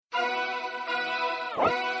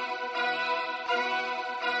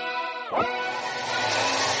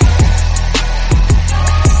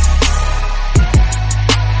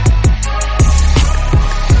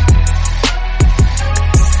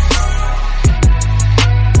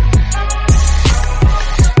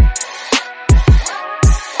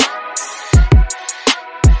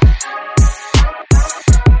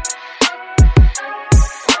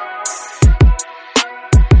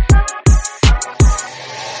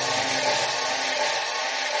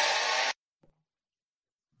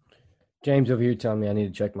James over here telling me I need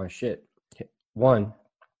to check my shit. One.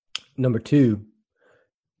 Number two,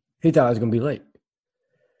 he thought I was going to be late.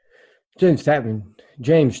 James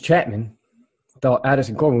Chapman thought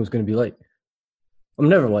Addison Corbin was going to be late. I'm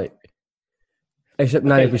never late, except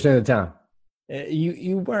 90% of the time.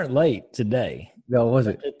 You weren't late today. No, was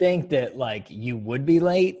it? To think that like you would be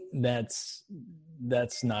late, that's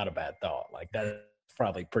not a bad thought. Like that's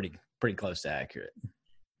probably pretty close to accurate.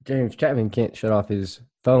 James Chapman can't shut off his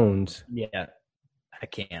phones. Yeah, I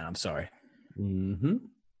can. I'm sorry. Mm-hmm.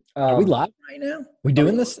 Are we live right now? We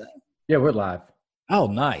doing this thing? Yeah, we're live. Oh,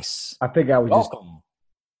 nice. I think I would Welcome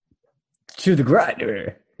to the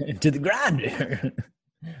grinder. To the grinder.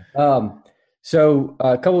 So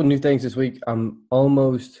a couple of new things this week. I'm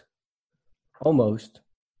almost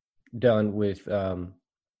done with No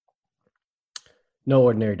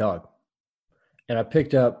Ordinary Dog, and I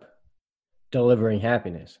picked up Delivering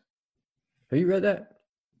Happiness. Have you read that?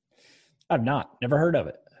 I've not. Never heard of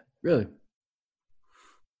it. Really?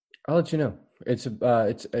 I'll let you know. I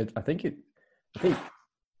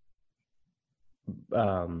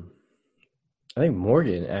think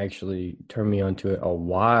Morgan actually turned me onto it a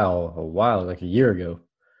while, like a year ago,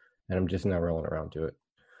 and I'm just now rolling around to it.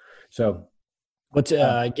 So, what's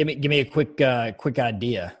give me a quick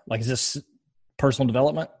idea. Like, is this personal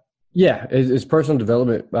development? Yeah, it's personal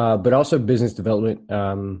development, but also business development.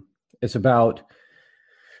 It's about,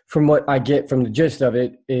 from what I get from the gist of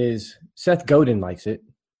it, is Seth Godin likes it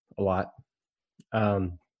a lot,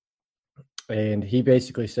 and he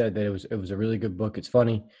basically said that it was a really good book. It's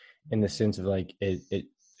funny in the sense of like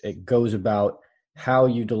it goes about how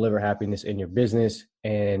you deliver happiness in your business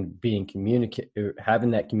and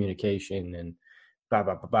having that communication and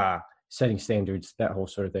setting standards, that whole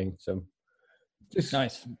sort of thing. So just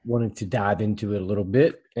nice. Wanted to dive into it a little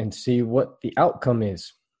bit and see what the outcome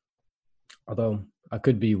is. Although I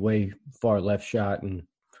could be way far left shot and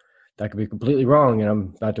that could be completely wrong, and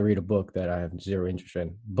I'm about to read a book that I have zero interest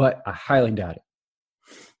in, but I highly doubt it.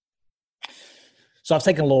 So I've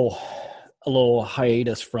taken a little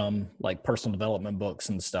hiatus from like personal development books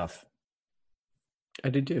and stuff. I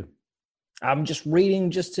did too. I'm just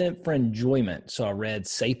reading for enjoyment. So I read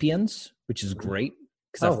Sapiens, which is great.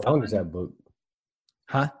 How long is that book?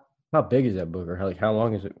 Huh? How big is that book, or how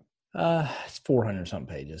long is it? It's 400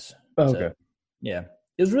 something pages. Oh, okay. So, yeah,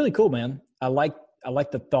 it was really cool, man. I like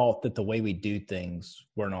the thought that the way we do things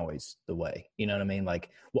weren't always the way. You know what I mean? Like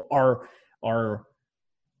our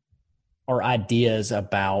ideas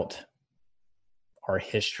about our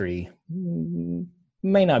history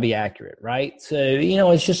may not be accurate, right? So,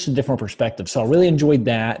 it's just a different perspective. So I really enjoyed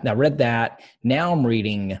that. And I read that. Now I'm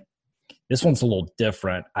reading, this one's a little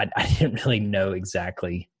different. I didn't really know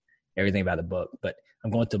exactly everything about the book, but I'm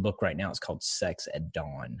going through a book right now. It's called Sex at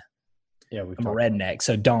Dawn. Yeah, I'm a redneck.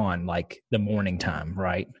 So dawn, like the morning time,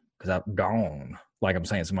 right? Because dawn, like I'm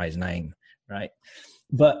saying somebody's name, right?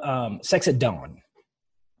 But Sex at Dawn.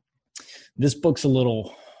 This book's a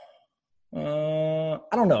little, I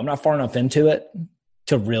don't know. I'm not far enough into it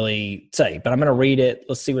to really say, but I'm going to read it.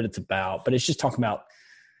 Let's see what it's about. But it's just talking about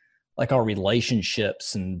like our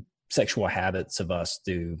relationships and sexual habits of us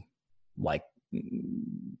through like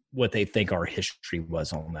what they think our history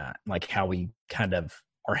was on that, like how we kind of,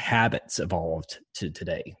 our habits evolved to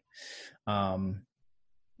today. I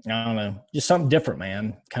don't know, just something different,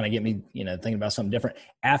 man. Kind of get me, thinking about something different.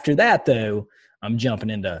 After that, though, I'm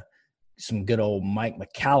jumping into some good old Mike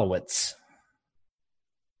Michalowicz.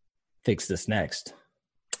 Fix This Next.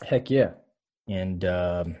 Heck yeah. And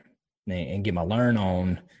get my learn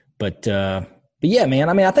on. But yeah, man,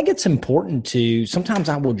 I mean, I think it's important to, sometimes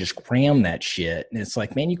I will just cram that shit. And it's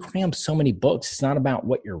like, man, you cram so many books. It's not about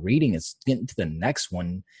what you're reading. It's getting to the next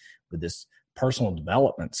one with this personal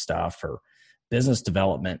development stuff or business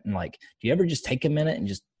development. And like, do you ever just take a minute and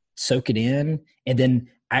just soak it in and then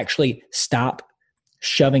actually stop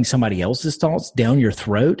shoving somebody else's thoughts down your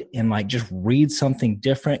throat and like just read something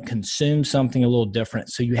different, consume something a little different.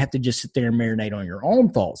 So you have to just sit there and marinate on your own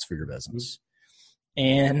thoughts for your business.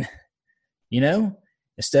 And,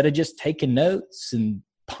 instead of just taking notes and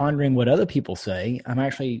pondering what other people say, I'm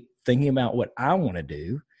actually thinking about what I want to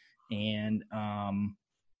do and I'm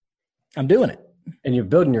doing it. And you're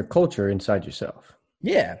building your culture inside yourself.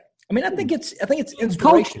 Yeah. I mean, I think it's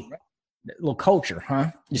inspiration, right? A little culture,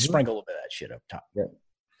 huh? You sprinkle a little bit of that shit up top. Yeah.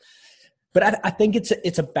 But I think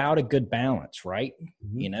it's about a good balance, right?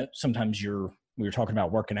 You know, sometimes we were talking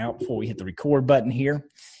about working out before we hit the record button here.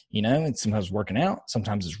 You know, it's sometimes working out,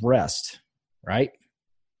 sometimes it's rest, right?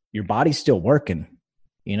 Your body's still working,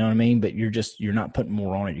 you know what I mean? But you're not putting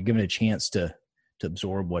more on it. You're giving it a chance to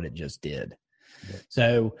absorb what it just did. Yeah.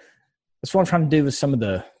 So that's what I'm trying to do with some of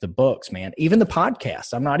the books, man. Even the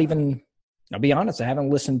podcast. I'll be honest, I haven't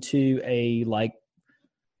listened to a like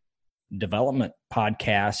development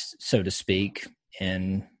podcast, so to speak,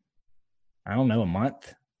 in, I don't know, a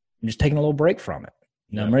month. I'm just taking a little break from it.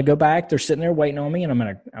 You know, I'm going to go back. They're sitting there waiting on me, and I'm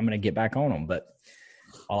going to get back on them. But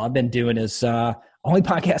all I've been doing is only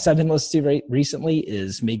podcast I've been listening to recently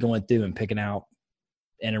is me going through and picking out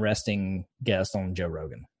interesting guests on Joe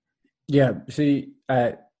Rogan. Yeah, see,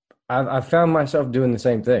 I found myself doing the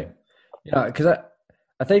same thing. Yeah, because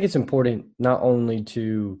I think it's important not only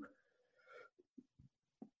to,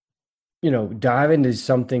 you know, dive into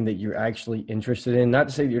something that you're actually interested in. Not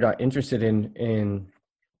to say that you're not interested in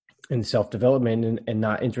self-development and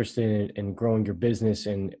not interested in growing your business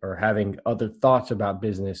or having other thoughts about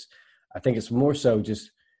business. I think it's more so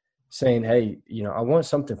just saying, hey, you know, I want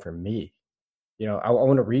something for me. You know, I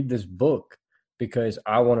want to read this book because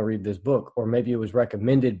I want to read this book. Or maybe it was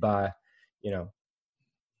recommended by, you know,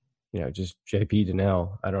 just JP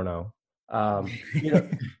Donnell. I don't know.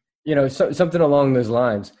 Something along those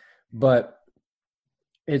lines. But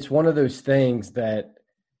it's one of those things that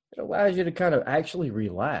it allows you to kind of actually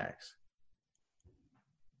relax.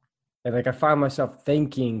 And like I find myself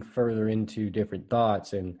thinking further into different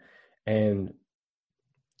thoughts and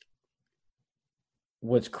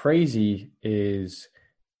what's crazy is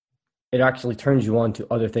it actually turns you on to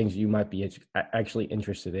other things you might be actually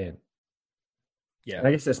interested in. Yeah. And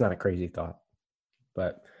I guess that's not a crazy thought,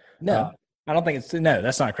 but no, I don't think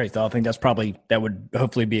that's not a crazy thought. I think that would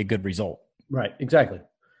hopefully be a good result. Right. Exactly.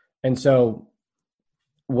 And so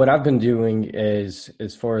what I've been doing is,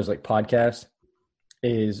 as far as like podcasts,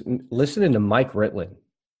 is listening to Mike Ritlin.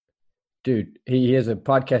 Dude, he has a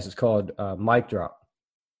podcast. It's called Mic Drop.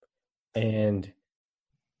 And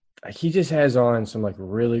he just has on some like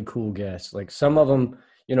really cool guests. Like some of them,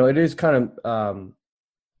 you know, it's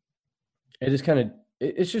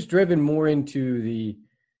just driven more into the,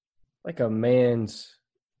 like a man's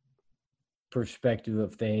perspective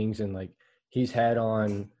of things. And like he's had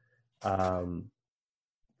on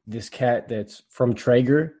this cat that's from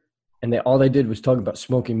Traeger, and all they did was talk about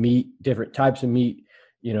smoking meat, different types of meat,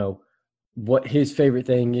 you know, what his favorite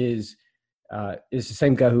thing is the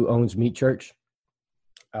same guy who owns Meat Church.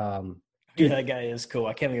 Dude, that guy is cool.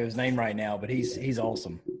 I can't think of his name right now, but he's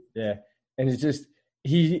awesome. Yeah. And it's just,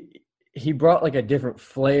 he brought like a different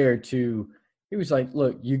flair to, he was like,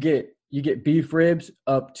 look, you get beef ribs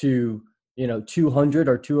up to, you know, 200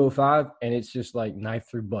 or 205, and it's just like knife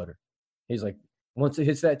through butter. He's like, once it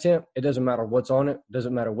hits that temp, it doesn't matter what's on it,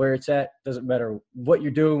 doesn't matter where it's at, doesn't matter what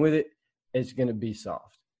you're doing with it, it's going to be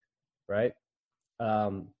soft, right?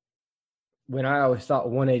 When I always thought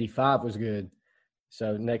 185 was good,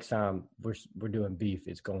 so next time we're doing beef,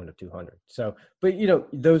 it's going to 200. So, but you know,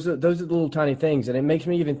 those are the little tiny things, and it makes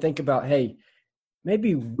me even think about, hey,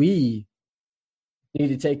 maybe we need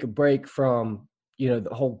to take a break from, you know,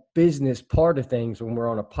 the whole business part of things when we're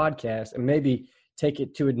on a podcast, and maybe take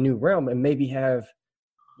it to a new realm, and maybe have,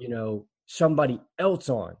 you know, somebody else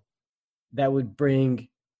on that would bring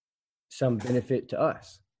some benefit to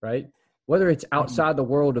us, right? Whether it's outside the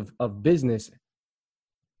world of business,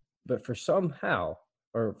 but for somehow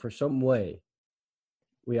or for some way,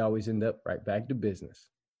 we always end up right back to business.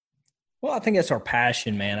 Well, I think that's our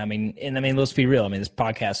passion, man. I mean, let's be real. I mean, this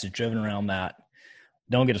podcast is driven around that.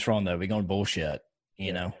 Don't get us wrong, though. We're going bullshit,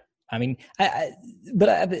 you know? I mean,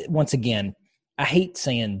 but once again, I hate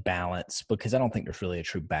saying balance because I don't think there's really a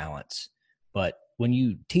true balance. But when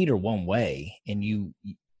you teeter one way, and you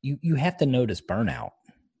have to notice burnout.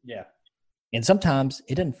 Yeah. And sometimes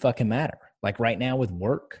it doesn't fucking matter. Like right now with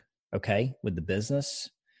work, okay, with the business,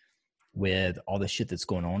 with all the shit that's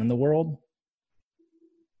going on in the world,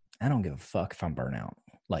 I don't give a fuck if I'm burnt out.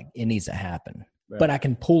 Like it needs to happen. Right. But I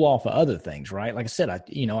can pull off of other things, right? Like I said, I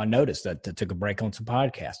noticed that I took a break on some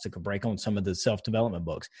podcasts, took a break on some of the self-development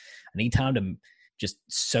books. I need time to just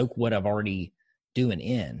soak what I've already doing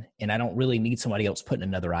in, and I don't really need somebody else putting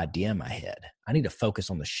another idea in my head. I need to focus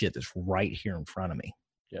on the shit that's right here in front of me.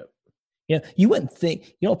 Yep. Yeah. You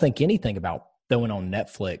don't think anything about throwing on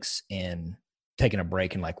Netflix and taking a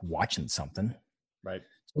break and like watching something. Right.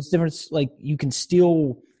 So it's different. Like you can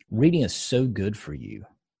still reading is so good for you.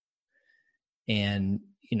 And,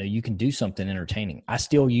 you can do something entertaining. I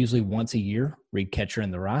still usually once a year read Catcher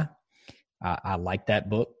in the Rye. I like that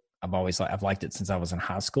book. I've liked it since I was in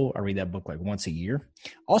high school. I read that book like once a year.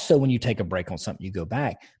 Also, when you take a break on something, you go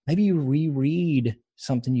back. Maybe you reread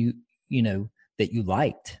something that you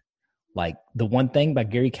liked. Like The One Thing by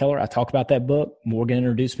Gary Keller. I talk about that book. Morgan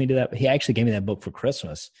introduced me to that. He actually gave me that book for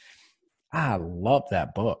Christmas. I love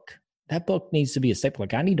that book. That book needs to be a staple.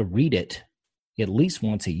 Like I need to read it at least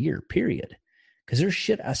once a year, period. Because there's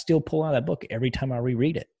shit I still pull out of that book every time I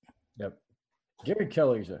reread it. Yep. Gary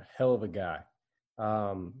Keller's a hell of a guy.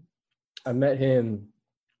 I met him.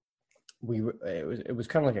 It was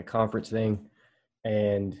kind of like a conference thing,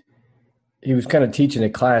 and he was kind of teaching a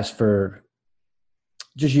class for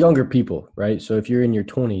just younger people, right? So if you're in your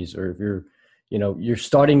 20s or if you're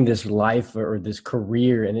starting this life or this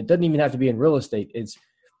career, and it doesn't even have to be in real estate. It's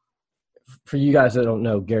for you guys that don't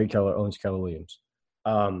know, Gary Keller owns Keller Williams.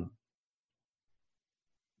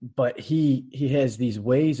 But he has these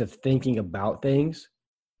ways of thinking about things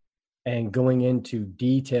and going into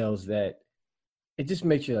details that it just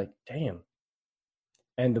makes you like, damn.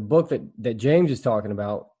 And the book that James is talking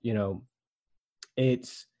about,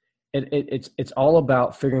 it's all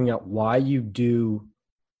about figuring out why what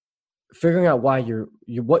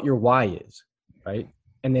your why is, right?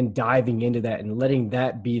 And then diving into that and letting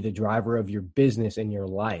that be the driver of your business and your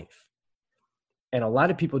life. And a lot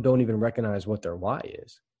of people don't even recognize what their why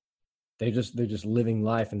is. They're just living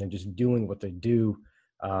life and they're just doing what they do.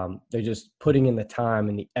 They're just putting in the time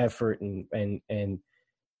and the effort and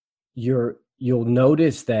you'll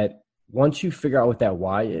notice that once you figure out what that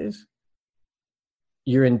why is,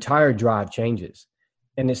 your entire drive changes.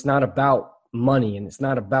 And it's not about money and it's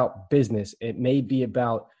not about business. It may be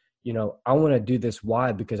about, I want to do this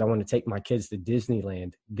why because I want to take my kids to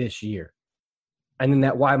Disneyland this year. And then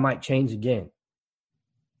that why might change again.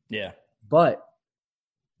 Yeah. But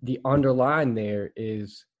the underline there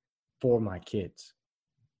is for my kids.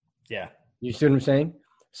 Yeah. You see what I'm saying?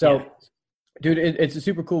 So, Dude, it's a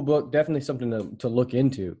super cool book. Definitely something to look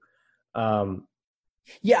into.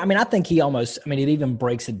 Yeah, I think it even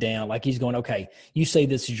breaks it down. Like he's going, okay, you say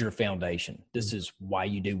this is your foundation. This is why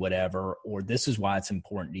you do whatever, or this is why it's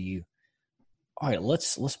important to you. All right,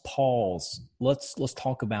 let's pause. Let's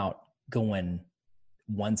talk about going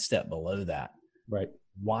one step below that. Right.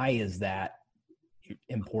 Why is that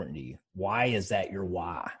important to you? Why is that your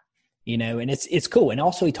why? And it's cool. And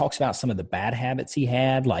also he talks about some of the bad habits he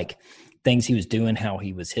had, like things he was doing, how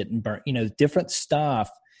he was hit and burnt, different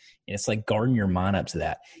stuff. And it's like guarding your mind up to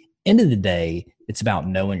that. End of the day, it's about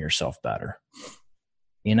knowing yourself better.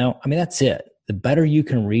 That's it. The better you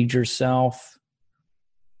can read yourself,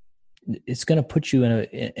 it's going to put you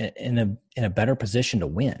in a better position to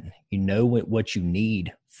win. You know what you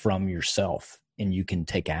need from yourself, and you can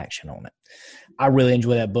take action on it. I really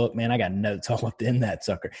enjoy that book, man. I got notes all up in that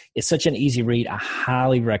sucker. It's such an easy read. I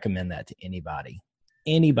highly recommend that to anybody.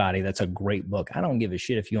 That's a great book. I don't give a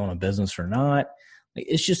shit if you own a business or not.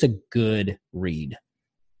 It's just a good read.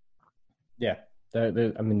 Yeah.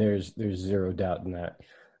 There's zero doubt in that.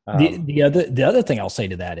 The other thing I'll say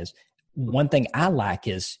to that is, one thing I like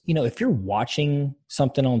is, if you're watching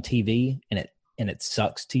something on TV and it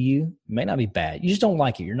sucks to you, it may not be bad. You just don't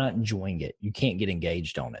like it. You're not enjoying it. You can't get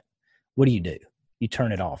engaged on it. What do? You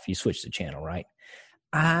turn it off. You switch the channel, right?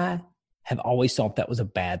 I have always thought that was a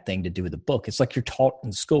bad thing to do with a book. It's like you're taught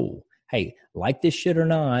in school. Hey, like this shit or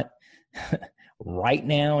not, right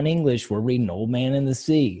now in English, we're reading Old Man and the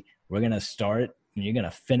Sea. We're going to start and you're going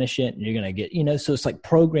to finish it and you're going to get, so it's like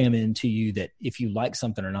programmed into you that if you like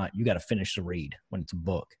something or not, you got to finish the read when it's a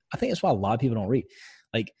book. I think that's why a lot of people don't read.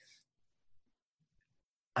 Like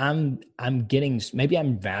maybe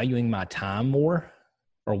I'm valuing my time more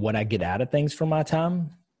or what I get out of things for my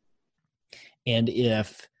time. And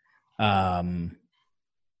if I'm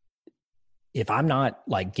not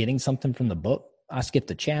like getting something from the book, I skip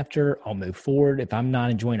the chapter, I'll move forward. If I'm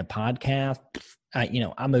not enjoying a podcast, I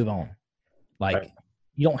move on. Like right.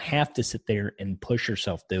 You don't have to sit there and push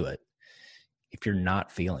yourself through it if you're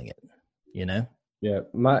not feeling it, Yeah.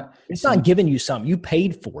 It's not giving you something. You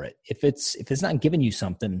paid for it. If it's not giving you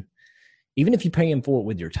something, even if you're paying for it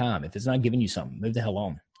with your time, if it's not giving you something, move the hell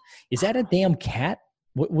on. Is that a damn cat?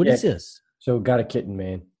 What is this? So got a kitten,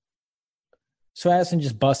 man. So Addison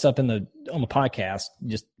just busts up on the podcast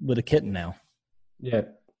just with a kitten now. Yeah.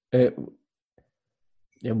 It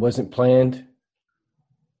wasn't planned.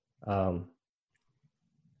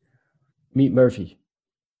 Meet Murphy.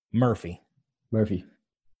 Murphy.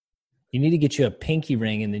 You need to get you a pinky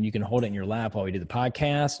ring and then you can hold it in your lap while we do the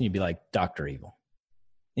podcast and you'd be like Dr. Evil.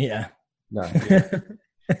 Yeah. No.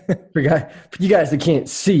 For you guys that can't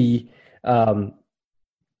see,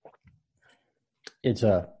 it's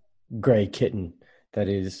a gray kitten that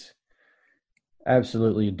is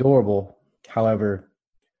absolutely adorable. However,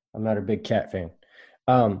 I'm not a big cat fan.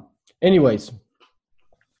 Anyways,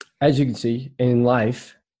 as you can see in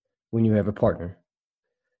life, when you have a partner,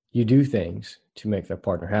 you do things to make that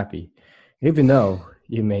partner happy, even though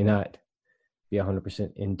you may not be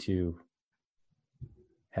 100% into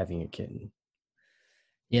having a kitten.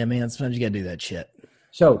 Yeah, man, sometimes you gotta do that shit.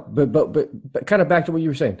 So, but kind of back to what you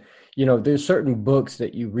were saying, there's certain books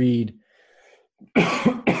that you read.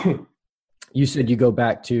 You said you go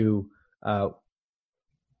back to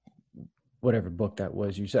whatever book that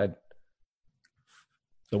was. You said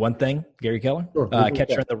The One Thing, Gary Keller, sure,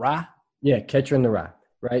 Catcher in the Rye. Yeah, Catcher in the Rye.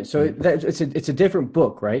 Right. So it's a different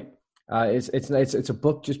book, right? It's a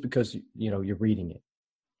book just because you're reading it.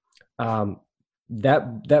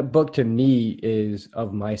 That book to me is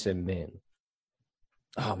Of Mice and Men.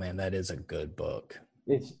 Oh man, that is a good book.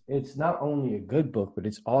 It's not only a good book, but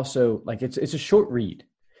it's also like it's a short read.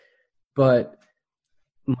 But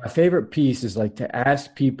my favorite piece is like to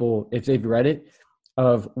ask people if they've read it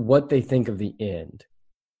of what they think of the end,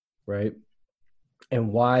 right?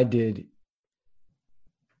 And why do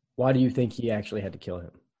you think he actually had to kill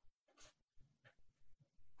him?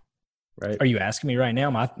 Right? Are you asking me right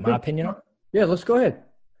now my opinion? Yeah, let's go ahead.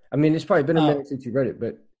 I mean, it's probably been a minute since you read it,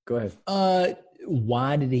 but go ahead.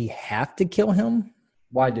 Why did he have to kill him?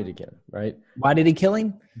 Why did he kill him, right? Why did he kill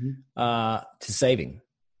him? Mm-hmm. To save him.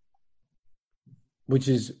 Which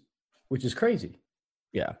is crazy.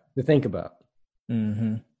 Yeah. To think about.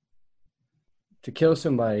 Mm-hmm. To kill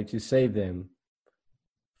somebody to save them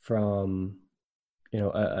from,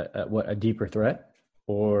 a deeper threat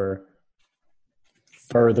or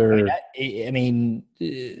further. I mean,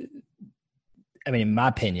 in my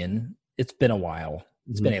opinion, it's been a while.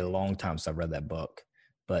 It's been a long time since I've read that book.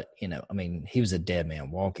 But, he was a dead man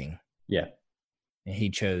walking. Yeah. And he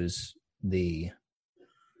chose the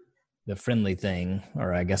friendly thing,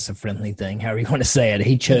 or I guess the friendly thing, however you want to say it.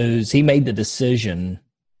 He made the decision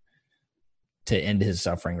to end his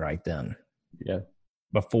suffering right then. Yeah.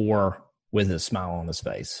 Before, with a smile on his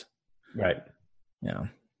face. Right. Yeah.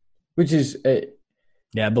 Which is yeah,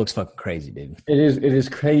 that book's fucking crazy, dude. It is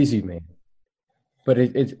crazy, man. But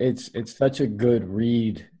it's such a good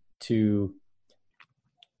read to.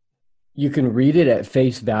 You can read it at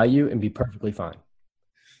face value and be perfectly fine,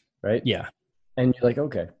 right? Yeah. And you're like,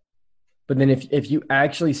 okay. But then if you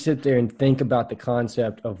actually sit there and think about the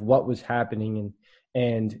concept of what was happening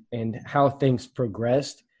and how things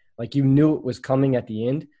progressed, like you knew it was coming at the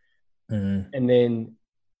end, and then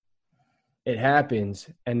it happens,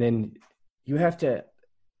 and then you have to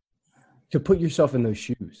put yourself in those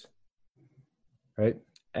shoes, right?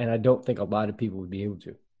 And I don't think a lot of people would be able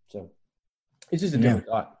to. So it's just a different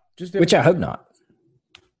thought. Which I hope not.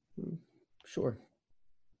 Sure.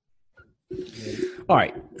 All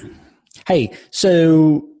right. Hey,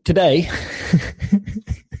 so today,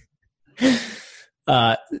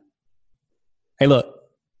 hey, look,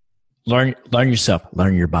 learn yourself,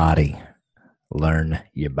 learn your body, learn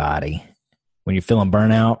your body. When you're feeling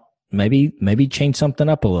burnout, maybe change something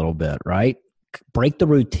up a little bit, right? Break the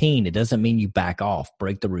routine. It doesn't mean you back off.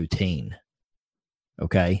 Break the routine.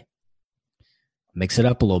 Okay. Mix it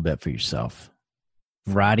up a little bit for yourself.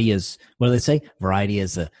 Variety is, what do they say? Variety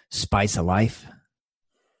is a spice of life.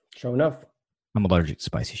 Sure enough. I'm allergic to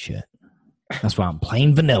spicy shit. That's why I'm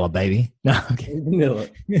plain vanilla, baby. No, okay. Vanilla.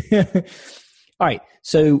 All right.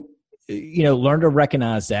 So, learn to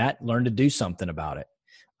recognize that. Learn to do something about it.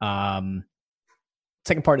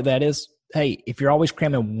 Second part of that is, hey, if you're always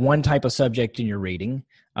cramming one type of subject in your reading,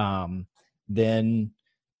 then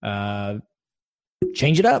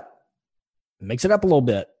change it up. Mix it up a little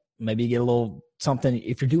bit. Maybe get a little something.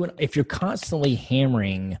 If you're constantly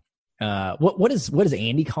hammering, what does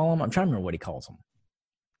Andy call them? I'm trying to remember what he calls them.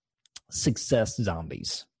 Success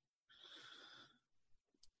zombies.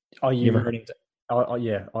 You ever heard him? All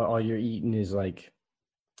you're eating is like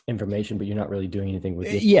information, but you're not really doing anything with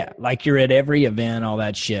it. Yeah, like you're at every event, all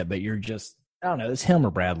that shit, but you're just, I don't know, it's him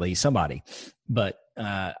or Bradley, somebody. But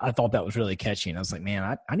I thought that was really catchy, and I was like,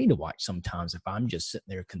 man, I need to watch sometimes if I'm just sitting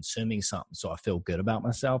there consuming something so I feel good about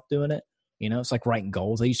myself doing it. It's like writing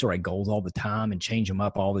goals. I used to write goals all the time and change them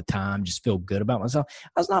up all the time, just feel good about myself.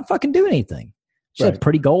 I was not fucking doing anything. Just had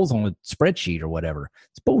pretty goals on a spreadsheet or whatever.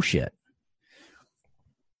 It's bullshit.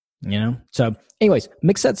 So anyways,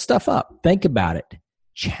 mix that stuff up. Think about it.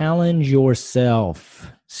 Challenge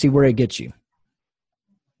yourself. See where it gets you.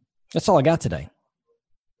 That's all I got today.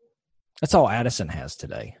 That's all Addison has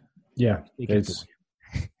today. Yeah.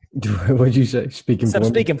 What'd you say? Speaking So for I'm me?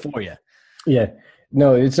 speaking for you. Yeah.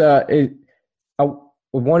 No, it's I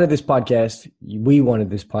wanted this podcast. We wanted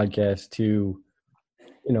this podcast to,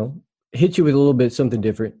 hit you with a little bit something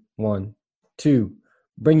different. One, two,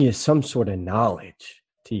 bring you some sort of knowledge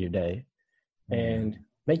to your day, and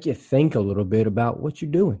make you think a little bit about what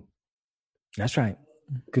you're doing. That's right.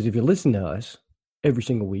 Because if you listen to us every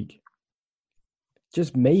single week,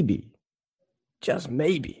 just maybe,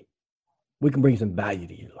 we can bring some value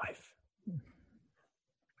to your life.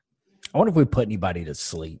 I wonder if we put anybody to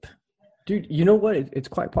sleep. Dude, you know what? It's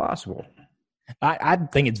quite possible. I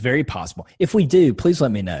think it's very possible. If we do, please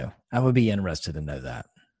let me know. I would be interested to know that.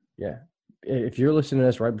 Yeah. If you're listening to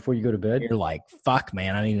us right before you go to bed, You're like, fuck,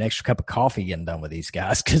 man, I need an extra cup of coffee getting done with these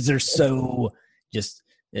guys because they're so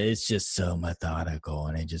it's just so methodical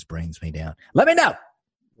and it just brings me down. Let me know.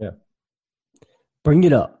 Yeah. Bring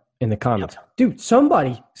it up in the comments. Yep. Dude,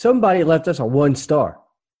 somebody left us a 1 star.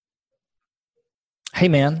 Hey,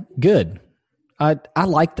 man, good. I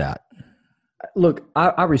like that. Look,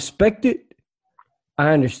 I respect it.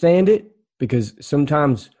 I understand it because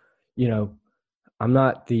sometimes, I'm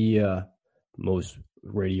not the most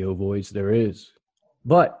radio voice there is.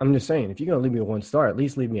 But I'm just saying, if you're going to leave me a 1 star, at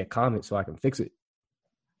least leave me a comment so I can fix it.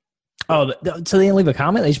 Oh, so they didn't leave a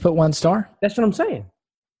comment? They just put 1 star? That's what I'm saying.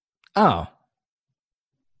 Oh.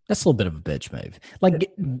 That's a little bit of a bitch move.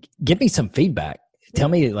 Like, give me some feedback. Tell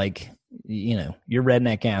me, like, your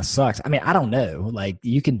redneck ass sucks. I mean, I don't know. Like,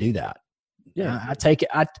 you can do that. Yeah, I take it.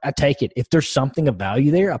 I take it. If there's something of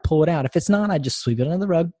value there, I pull it out. If it's not, I just sweep it under the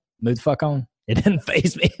rug. Move the fuck on. It didn't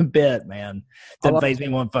faze me a bit, man. It didn't faze me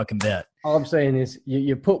one fucking bit. All I'm saying is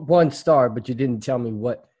you put 1 star, but you didn't tell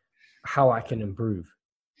me how I can improve.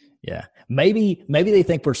 Yeah. Maybe they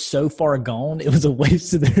think we're so far gone, it was a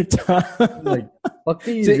waste of their time. Like, fuck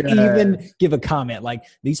these to guys. Even give a comment. Like,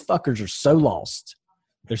 these fuckers are so lost.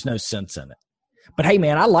 There's no sense in it. But hey,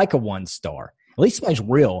 man, I like a 1 star. At least somebody's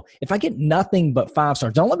real. If I get nothing but 5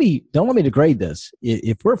 stars, don't let me degrade this.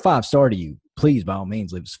 If we're 5 star to you, please, by all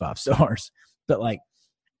means, leave us 5 stars. But like,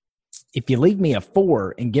 if you leave me a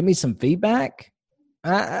 4 and give me some feedback,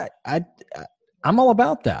 I'm all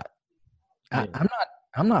about that. Yeah.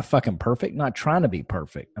 I'm not fucking perfect. Not trying to be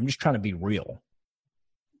perfect. I'm just trying to be real.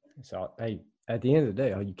 So, hey, at the end of the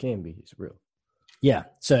day, all you can be is real. Yeah.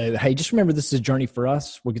 So, hey, just remember this is a journey for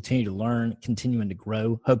us. We'll continue to learn, continuing to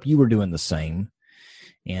grow. Hope you were doing the same.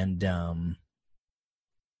 And,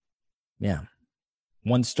 yeah,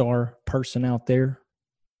 1 star person out there,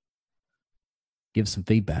 give some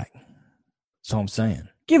feedback. That's all I'm saying.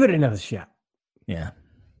 Give it another shot. Yeah.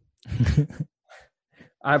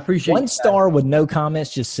 I appreciate 1 star with no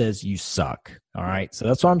comments just says you suck. All right. So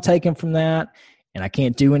that's what I'm taking from that. And I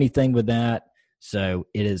can't do anything with that. So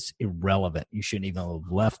it is irrelevant. You shouldn't even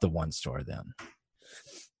have left the 1 star then.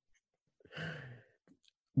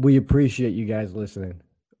 We appreciate you guys listening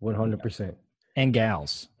 100%. And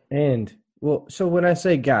gals. And well, so when I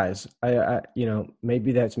say guys, I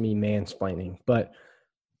maybe that's me mansplaining, but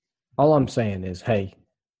all I'm saying is, hey,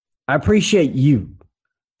 I appreciate you,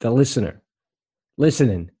 the listener,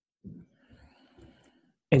 listening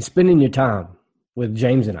and spending your time with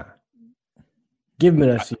James and I, giving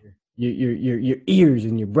us your ears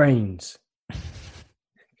and your brains.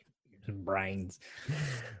 Brains.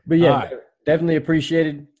 But yeah, definitely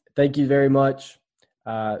appreciated. Thank you very much.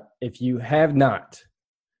 If you have not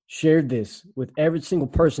shared this with every single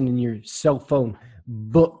person in your cell phone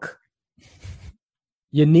book,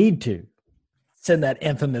 you need to. Send that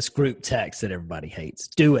infamous group text that everybody hates.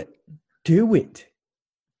 Do it. Do it.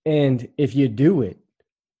 And if you do it,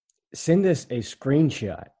 send us a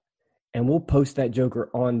screenshot and we'll post that joker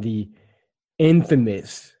on the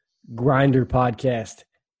infamous Grindr podcast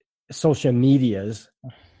social medias.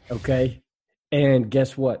 Okay. And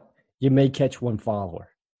guess what? You may catch 1 follower.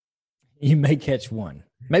 You may catch 1.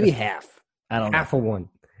 Maybe half. I don't know. Half of 1.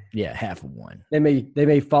 Yeah, half of 1. They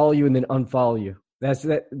may follow you and then unfollow you. That's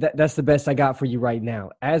the best I got for you right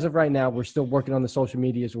now. As of right now, we're still working on the social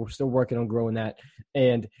medias. We're still working on growing that,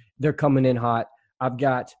 and they're coming in hot. I've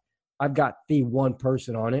got the 1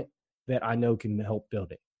 person on it that I know can help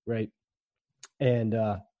build it, right? And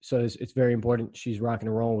so it's very important. She's rocking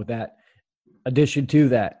and rolling with that. Addition to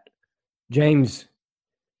that, James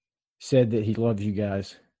said that he loves you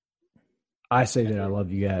guys. I say that I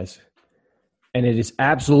love you guys. And it is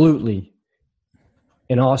absolutely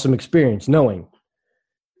an awesome experience knowing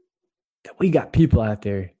that we got people out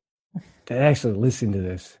there that actually listen to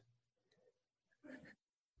this.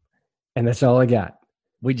 And that's all I got.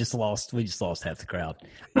 We just lost half the crowd.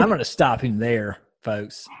 I'm going to stop him there,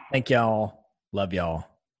 folks. Thank y'all. Love y'all.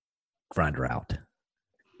 Grindr out.